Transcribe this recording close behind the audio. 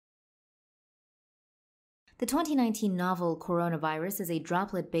The 2019 novel coronavirus is a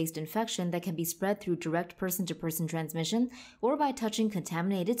droplet-based infection that can be spread through direct person-to-person transmission or by touching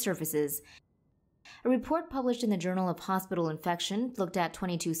contaminated surfaces. A report published in the Journal of Hospital Infection looked at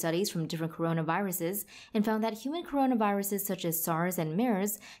 22 studies from different coronaviruses and found that human coronaviruses such as SARS and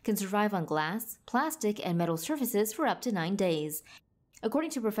MERS can survive on glass, plastic, and metal surfaces for up to 9 days.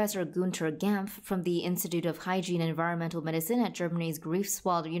 According to Professor Gunter Kampf from the Institute of Hygiene and Environmental Medicine at Germany's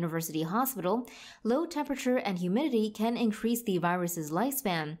Greifswald University Hospital, low temperature and humidity can increase the virus's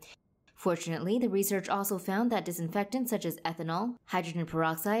lifespan. Fortunately, the research also found that disinfectants such as ethanol, hydrogen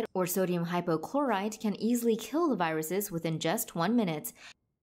peroxide, or sodium hypochlorite can easily kill the viruses within just 1 minute.